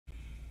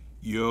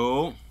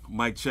Yo,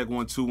 mic check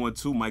 1 2 1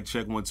 2. Mic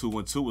check 1 2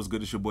 1 2. What's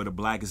good? It's your boy, the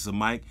Blackest of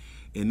Mike,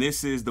 and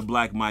this is the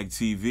Black Mike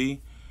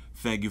TV.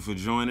 Thank you for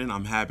joining.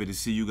 I'm happy to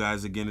see you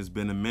guys again. It's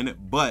been a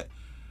minute, but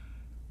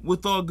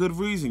with all good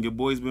reason. Your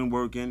boy's been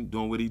working,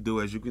 doing what he do.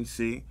 As you can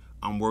see,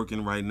 I'm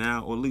working right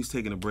now, or at least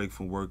taking a break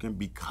from working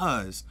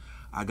because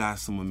I got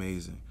some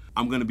amazing.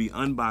 I'm gonna be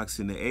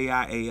unboxing the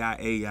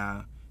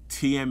AIAIAI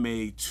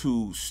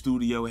TMA-2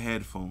 Studio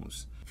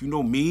headphones. If you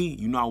know me,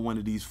 you know I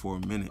wanted these for a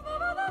minute.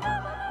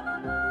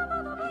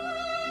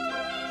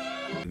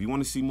 If you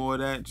want to see more of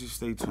that, just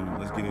stay tuned.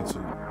 Let's get into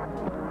it.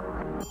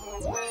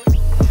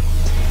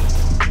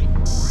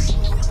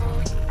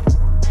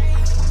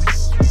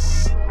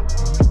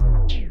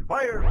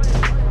 Fire!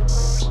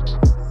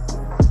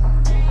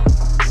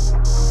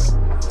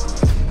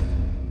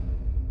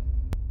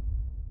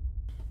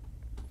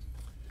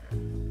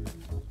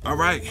 All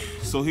right,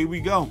 so here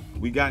we go.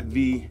 We got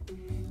the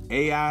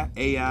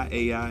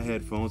AIAIAI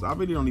headphones. I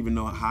really don't even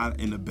know how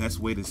in the best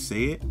way to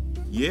say it.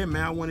 Yeah,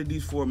 man, I wanted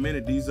these for a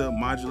minute. These are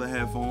modular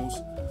headphones.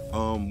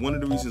 One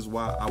of the reasons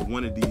why I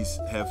wanted these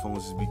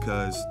headphones is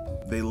because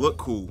they look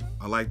cool.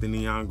 I like the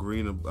neon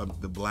green,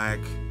 the black,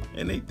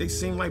 and they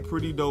seem like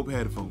pretty dope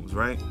headphones,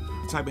 right?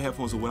 The type of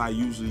headphones of what I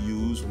usually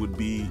use would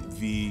be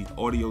the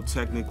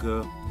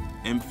Audio-Technica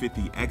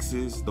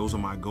M50-X's. Those are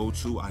my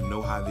go-to. I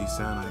know how they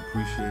sound. I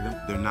appreciate them.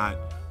 They're not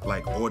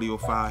like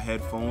audiophile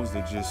headphones.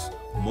 They're just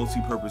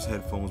multi-purpose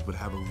headphones, but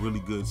have a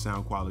really good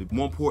sound quality.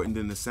 More important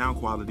than the sound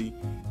quality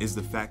is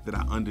the fact that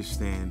I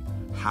understand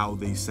how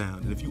they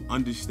sound. And if you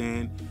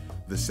understand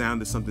the sound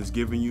that something's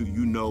giving you,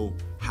 you know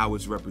how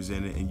it's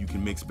represented and you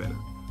can mix better.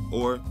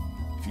 Or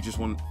if you just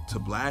want to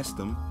blast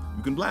them,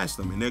 you can blast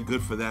them, and they're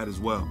good for that as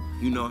well.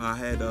 You know, I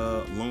had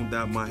loaned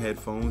out my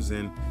headphones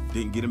and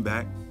didn't get them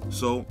back.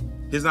 So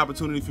here's an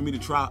opportunity for me to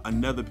try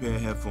another pair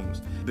of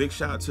headphones. Big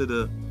shout out to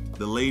the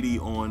lady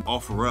on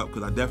OfferUp,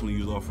 because I definitely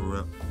use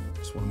OfferUp.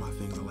 It's one of my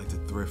things I like to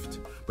thrift.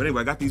 But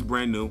anyway, I got these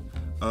brand new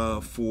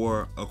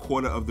for a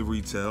quarter of the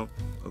retail.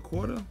 A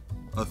quarter?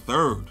 A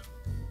third.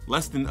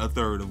 Less than a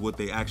third of what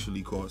they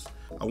actually cost.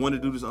 I want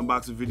to do this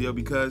unboxing video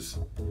because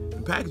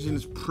the packaging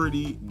is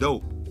pretty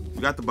dope.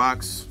 We got the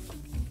box,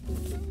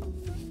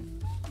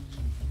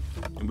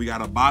 and we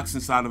got a box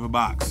inside of a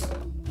box.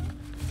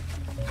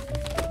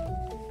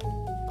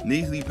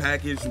 Neatly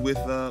packaged with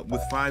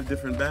 5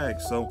 different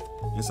bags. So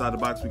inside the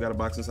box, we got a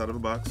box inside of a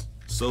box.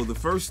 So the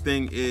first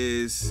thing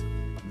is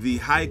the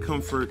high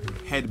comfort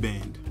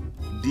headband,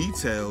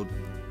 detailed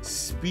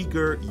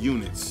speaker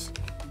units.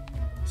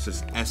 It's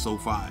just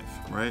SO5,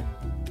 right?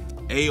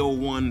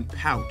 A01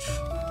 pouch.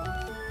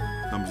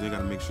 Comes in,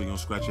 gotta make sure you don't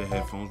scratch your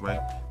headphones, right?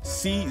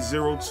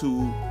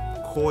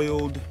 C02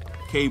 coiled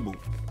cable.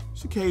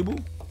 It's a cable,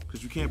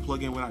 because you can't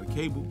plug in without a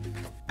cable.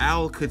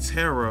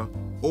 Alcantara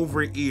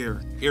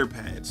over-ear ear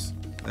pads.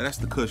 Now that's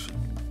the cushion.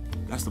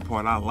 That's the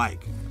part I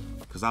like,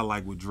 because I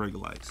like what Drake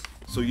likes.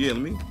 So yeah,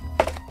 let me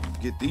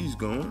get these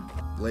going,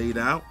 laid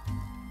out,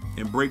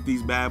 and break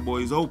these bad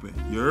boys open.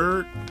 You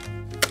heard?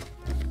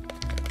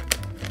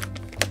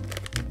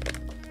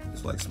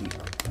 It's like some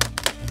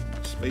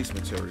space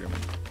material.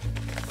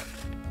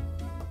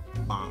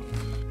 Bomb.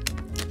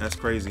 That's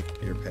crazy.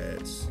 Ear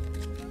pads.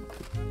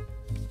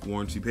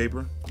 Warranty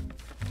paper.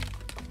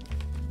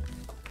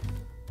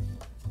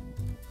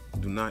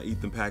 Do not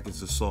eat them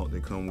packets of salt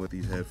that come with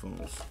these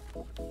headphones.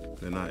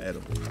 They're not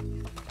edible.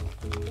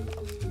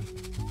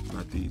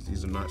 Not these.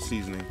 These are not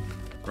seasoning.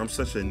 I'm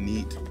such a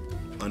neat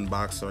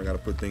unboxer. I gotta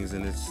put things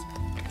in its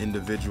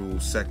individual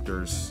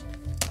sectors.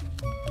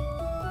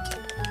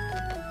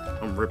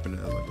 I'm ripping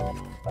it. Like,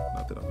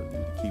 not that I really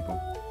need to keep them.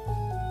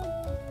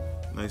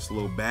 Nice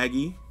little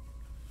baggie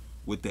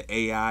with the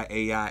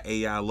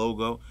AIAIAI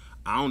logo.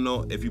 I don't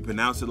know if you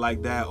pronounce it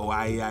like that or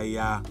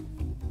AIAIAI.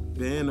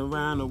 Been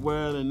around the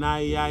world and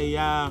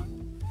AIAIAI.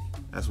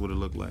 That's what it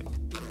looked like.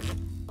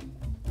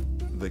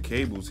 The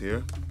cables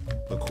here,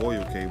 the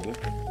coil cable.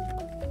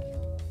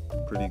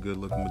 Pretty good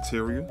looking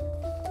material.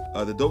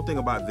 The dope thing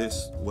about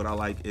this, what I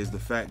like, is the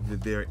fact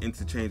that they're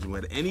interchangeable.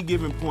 At any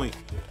given point,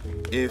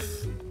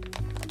 if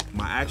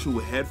my actual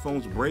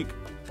headphones break,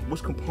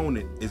 which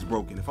component is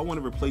broken? If I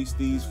want to replace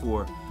these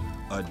for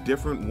a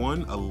different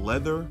one, a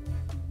leather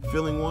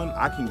filling one,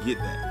 I can get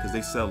that because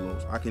they sell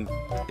those. I can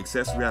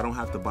accessory. I don't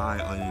have to buy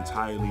an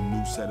entirely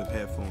new set of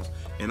headphones.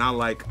 And I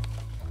like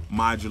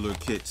modular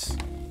kits.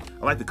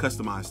 I like to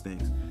customize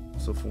things.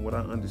 So from what I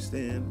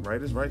understand,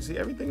 right is right. See,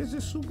 everything is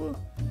just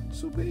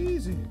super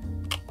easy.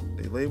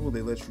 They label,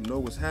 they let you know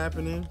what's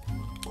happening.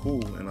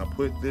 Cool. And I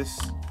put this,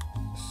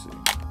 let's see.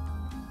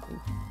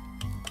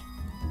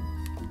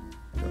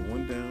 Got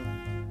one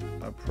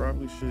down. I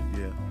probably should,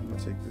 yeah, I'm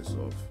gonna take this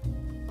off.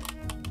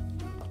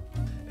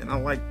 And I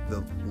like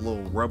the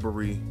little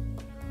rubbery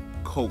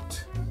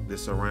coat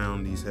that's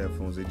around these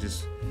headphones. They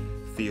just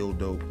feel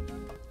dope.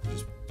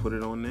 Just put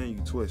it on there, you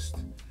twist.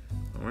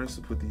 All right,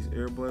 so put these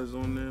earbuds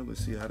on there.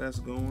 Let's see how that's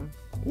going.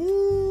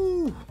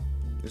 Ooh,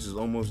 this is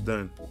almost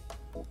done.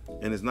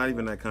 And it's not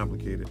even that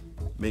complicated.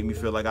 Make me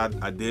feel like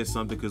I did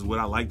something, because what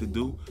I like to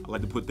do, I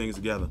like to put things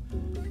together.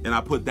 And I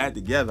put that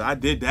together. I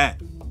did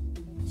that.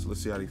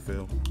 Let's see how they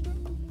feel.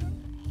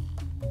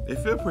 They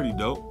feel pretty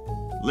dope.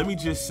 Let me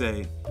just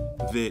say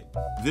that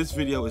this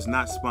video is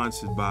not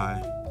sponsored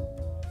by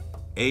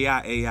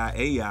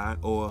AIAIAI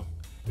or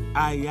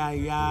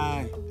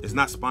AIAIAI. It's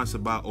not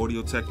sponsored by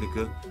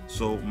Audio-Technica,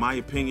 so my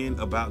opinion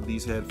about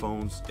these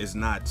headphones is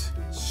not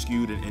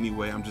skewed in any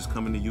way. I'm just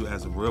coming to you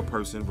as a real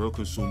person, real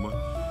consumer,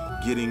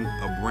 getting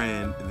a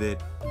brand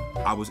that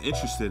I was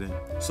interested in.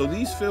 So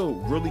these feel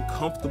really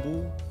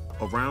comfortable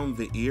around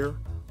the ear,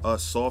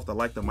 soft. I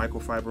like the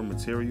microfiber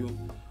material.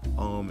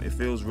 It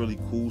feels really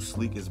cool,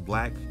 sleek. It's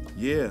black.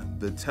 Yeah,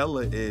 the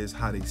teller is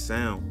how they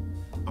sound.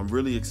 I'm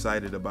really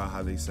excited about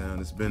how they sound.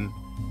 It's been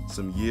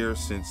some years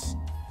since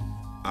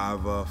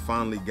I've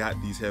finally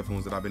got these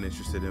headphones that I've been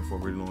interested in for a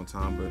really long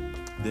time,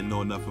 but didn't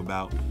know enough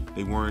about.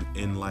 They weren't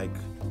in like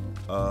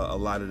a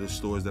lot of the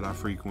stores that I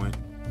frequent,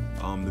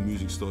 the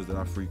music stores that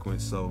I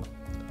frequent, so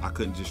I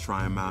couldn't just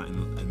try them out,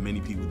 and many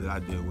people that I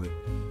deal with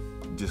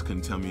just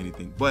couldn't tell me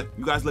anything. But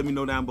you guys let me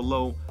know down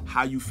below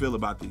how you feel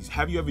about these.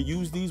 Have you ever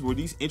used these? Were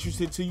these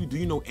interested to you? Do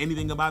you know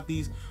anything about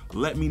these?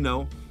 Let me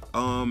know.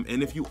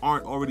 And if you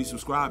aren't already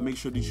subscribed, make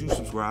sure that you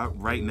subscribe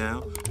right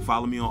now.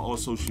 Follow me on all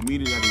social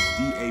media. That is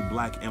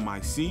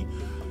DA_BLACK_MIC.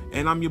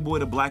 And I'm your boy,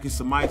 the Blackest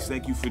of Mics.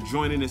 Thank you for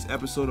joining this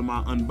episode of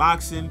my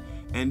unboxing.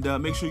 And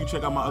make sure you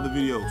check out my other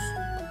videos.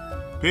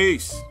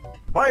 Peace.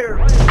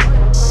 Fire!